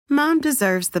Mom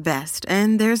deserves the best,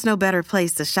 and there's no better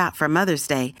place to shop for Mother's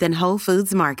Day than Whole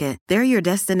Foods Market. They're your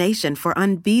destination for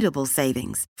unbeatable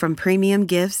savings, from premium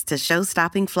gifts to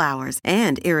show-stopping flowers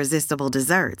and irresistible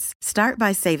desserts. Start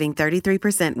by saving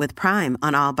 33% with Prime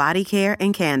on all body care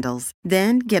and candles.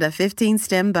 Then get a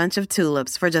 15-stem bunch of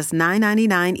tulips for just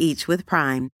 $9.99 each with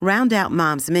Prime. Round out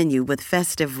Mom's menu with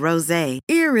festive rosé,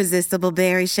 irresistible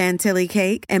berry chantilly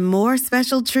cake, and more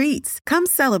special treats. Come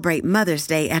celebrate Mother's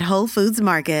Day at Whole Foods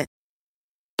Market.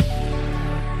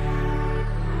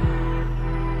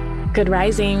 Good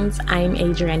risings. I'm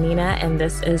Adrianina, and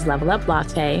this is Level Up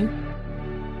Latte.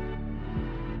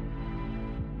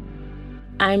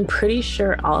 I'm pretty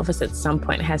sure all of us at some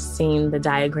point has seen the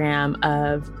diagram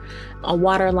of a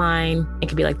water line. It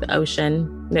could be like the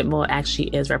ocean that actually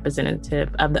is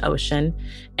representative of the ocean.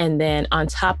 And then on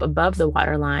top above the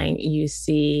water line, you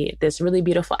see this really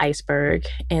beautiful iceberg.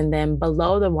 And then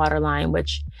below the water line,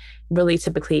 which really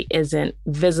typically isn't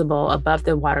visible above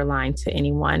the water line to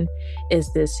anyone,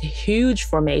 is this huge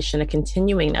formation, a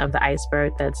continuing of the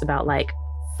iceberg that's about like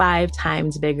 5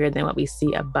 times bigger than what we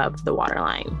see above the water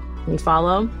line. You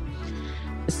follow?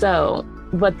 So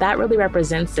what that really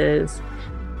represents is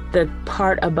the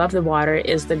part above the water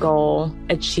is the goal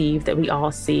achieved that we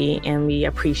all see and we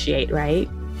appreciate, right?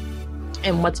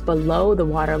 And what's below the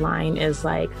water line is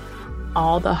like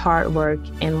all the hard work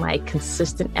and like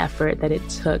consistent effort that it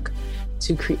took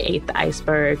to create the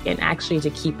iceberg and actually to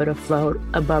keep it afloat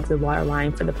above the water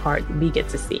line for the part we get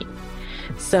to see.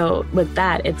 So with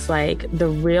that, it's like the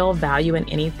real value in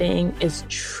anything is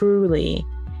truly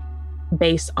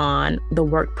based on the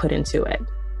work put into it.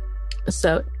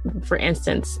 So for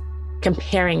instance,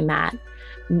 comparing that,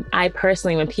 I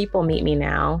personally, when people meet me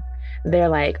now, they're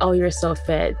like, oh, you're so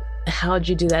fit. How'd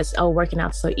you do that? Oh, working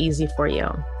out's so easy for you,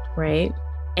 right?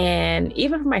 And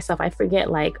even for myself, I forget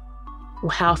like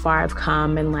how far I've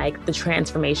come and like the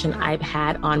transformation I've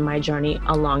had on my journey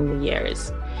along the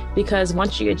years. Because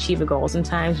once you achieve a goal,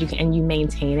 sometimes you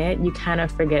maintain it, you kind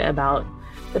of forget about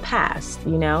the past,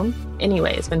 you know?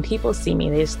 Anyways, when people see me,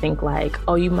 they just think like,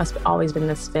 oh, you must have always been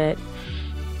this fit.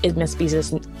 It must be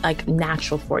just like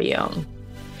natural for you.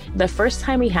 The first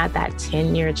time we had that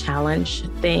 10-year challenge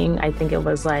thing, I think it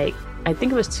was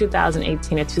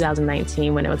 2018 or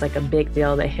 2019 when it was like a big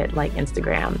deal that hit like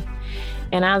Instagram.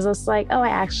 And I was just like, oh, I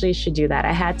actually should do that.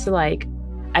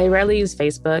 I rarely use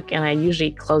Facebook and I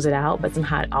usually close it out, but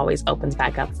somehow it always opens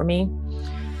back up for me.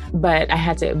 But I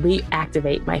had to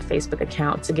reactivate my Facebook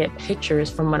account to get pictures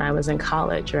from when I was in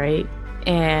college, right?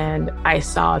 And I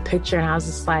saw a picture and I was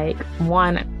just like,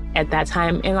 one, at that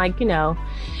time, and like, you know,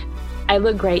 I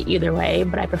look great either way,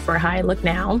 but I prefer how I look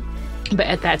now. But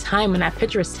at that time when that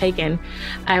picture was taken,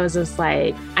 I was just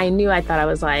like, I thought I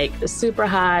was like super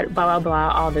hot, blah, blah,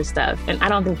 blah, all this stuff. And I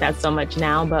don't think that's so much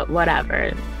now, but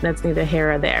whatever. That's neither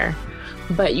here or there.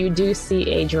 But you do see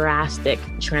a drastic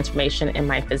transformation in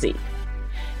my physique.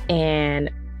 And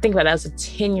think about that, was a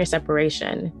 10-year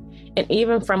separation. And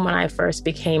even from when I first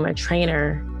became a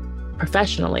trainer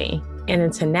professionally and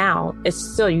into now, it's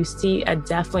still, you see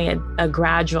definitely a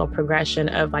gradual progression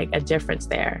of like a difference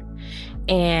there.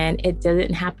 And it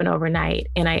didn't happen overnight.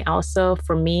 And I also,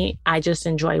 for me, I just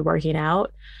enjoy working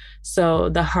out. So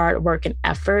the hard work and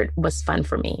effort was fun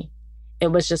for me. It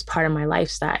was just part of my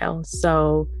lifestyle.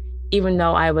 So even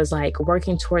though I was like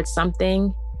working towards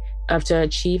something to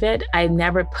achieve it, I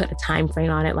never put a time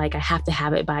frame on it. Like I have to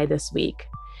have it by this week.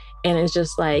 And it's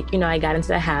just like, you know, I got into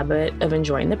the habit of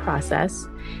enjoying the process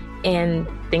and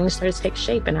things started to take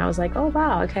shape. And I was like, oh,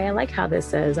 wow, okay, I like how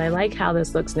this is. I like how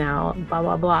this looks now, blah,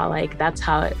 blah, blah. Like that's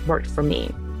how it worked for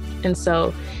me. And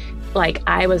so like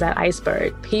I was that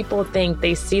iceberg. People think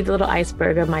they see the little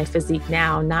iceberg of my physique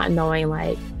now, not knowing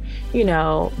like, you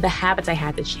know, the habits I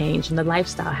had to change and the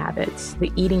lifestyle habits,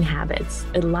 the eating habits.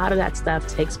 A lot of that stuff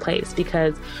takes place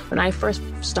because when I first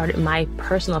started my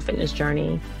personal fitness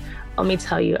journey, let me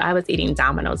tell you, I was eating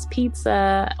Domino's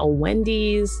pizza, a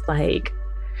Wendy's, like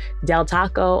Del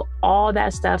Taco, all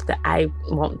that stuff that I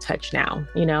won't touch now.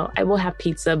 You know, I will have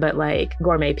pizza, but like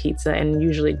gourmet pizza and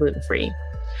usually gluten-free.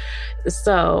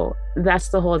 So that's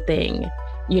the whole thing.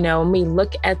 You know, when we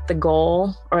look at the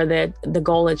goal or the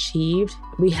goal achieved,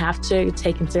 we have to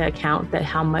take into account that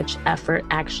how much effort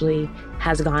actually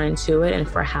has gone into it and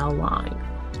for how long.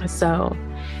 So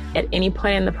at any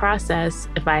point in the process,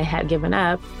 if I had given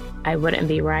up, I wouldn't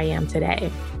be where I am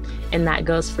today. And that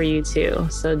goes for you too.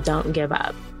 So don't give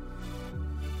up.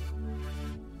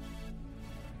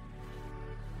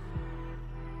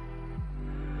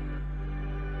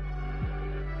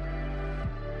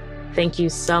 Thank you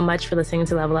so much for listening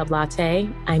to Level Up Latte.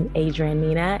 I'm Adrienne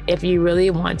Nina. If you really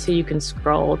want to, you can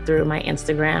scroll through my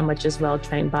Instagram, which is Well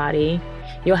Trained Body.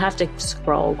 You'll have to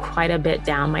scroll quite a bit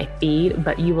down my feed,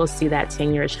 but you will see that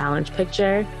 10-year challenge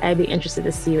picture. I'd be interested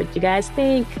to see what you guys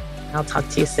think. I'll talk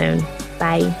to you soon.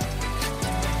 Bye.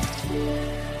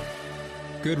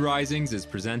 Good Risings is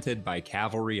presented by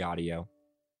Cavalry Audio.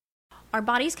 Our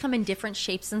bodies come in different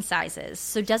shapes and sizes,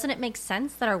 so doesn't it make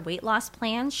sense that our weight loss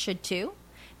plans should too?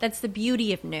 That's the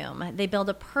beauty of Noom. They build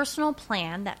a personal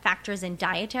plan that factors in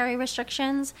dietary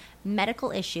restrictions, medical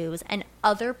issues, and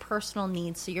other personal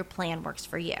needs so your plan works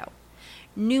for you.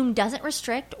 Noom doesn't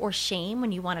restrict or shame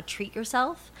when you want to treat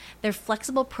yourself. Their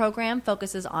flexible program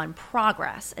focuses on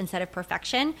progress instead of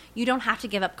perfection. You don't have to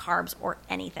give up carbs or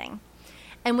anything.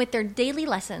 And with their daily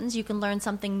lessons, you can learn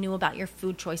something new about your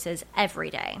food choices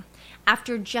every day.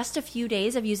 After just a few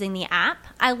days of using the app,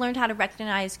 I learned how to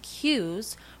recognize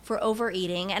cues for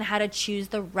overeating and how to choose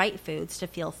the right foods to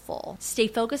feel full. Stay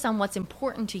focused on what's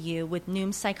important to you with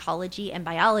Noom's psychology and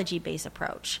biology-based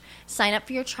approach. Sign up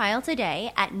for your trial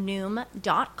today at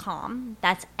Noom.com.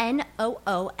 That's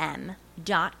Noom.com.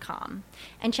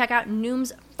 And check out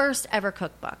Noom's first ever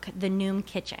cookbook, The Noom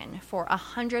Kitchen, for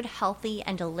 100 healthy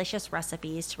and delicious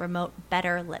recipes to promote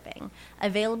better living.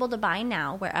 Available to buy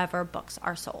now wherever books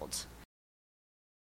are sold.